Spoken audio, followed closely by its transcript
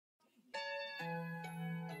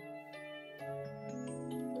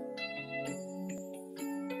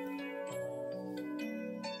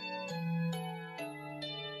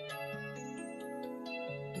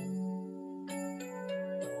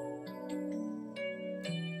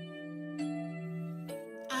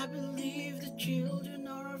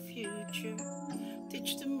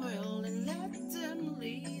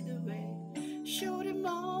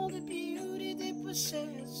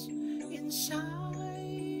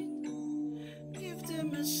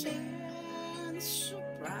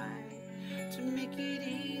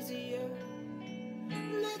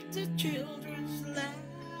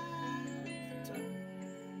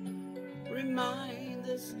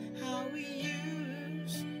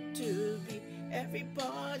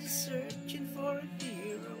Everybody's searching for a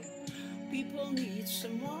hero. People need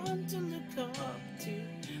someone to look up to.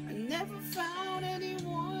 I never found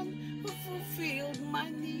anyone who fulfilled my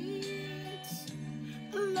needs.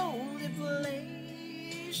 A lonely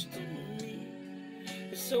place to me.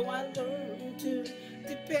 So I learned to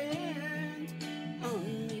depend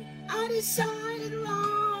on me. I decided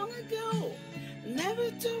long ago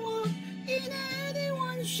never to walk in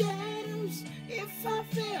anyone's shadows. If I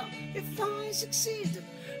fail, if I succeed,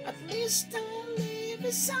 at least I live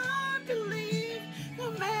as I believe. No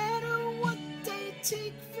matter what they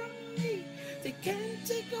take from me, they can't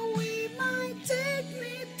take away my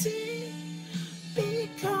dignity.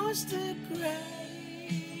 Because the greatest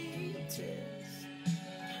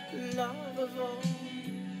love of all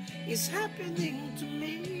is happening to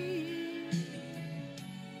me.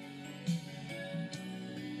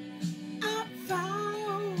 I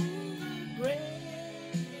found the greatest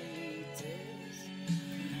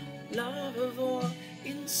love of all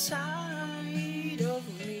inside of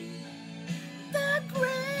me. The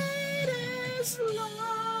greatest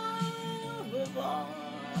love of all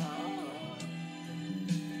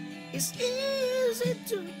is easy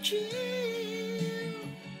to achieve.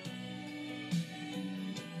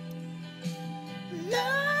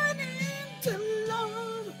 Learning to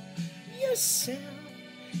love yourself,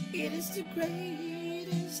 it is the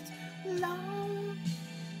greatest love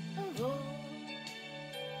of all.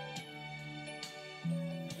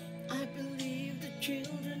 I believe the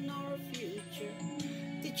children are our future.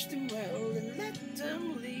 Teach them well and let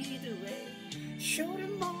them lead the way. Show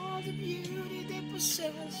them all the beauty they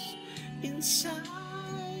possess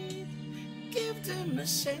inside. Give them a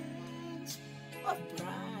sense of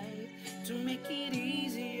pride to make it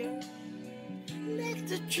easier. Let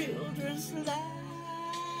the children's laughter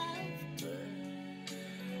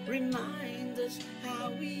remind us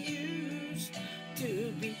how we used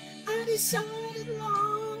to be. I decided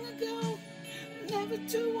long ago never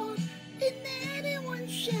to walk in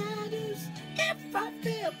anyone's shadows. If I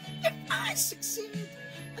fail, if I succeed,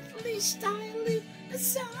 at least I live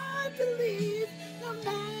as I believe. No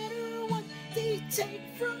matter what they take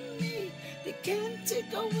from me, they can't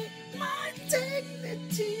take away my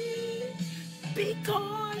dignity.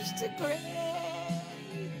 Because the greatest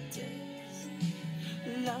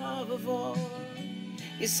love of all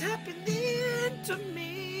is happening to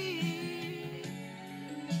me.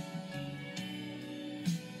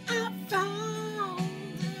 I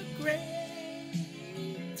found the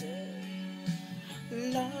greatest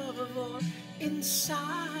love of all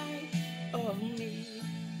inside of me.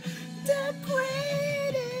 The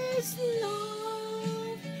greatest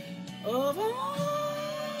love of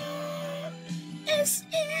all is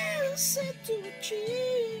easy to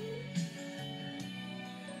achieve.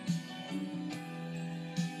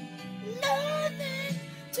 Learning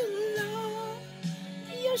to love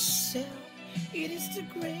yourself, it is the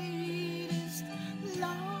greatest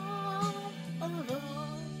love of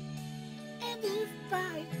all. And if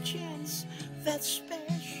by chance that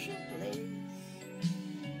special place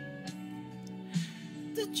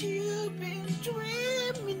that you've been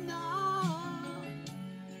dreaming of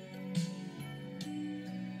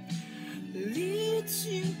leads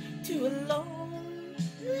you to a lonely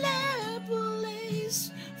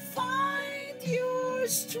place, find your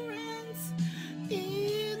strength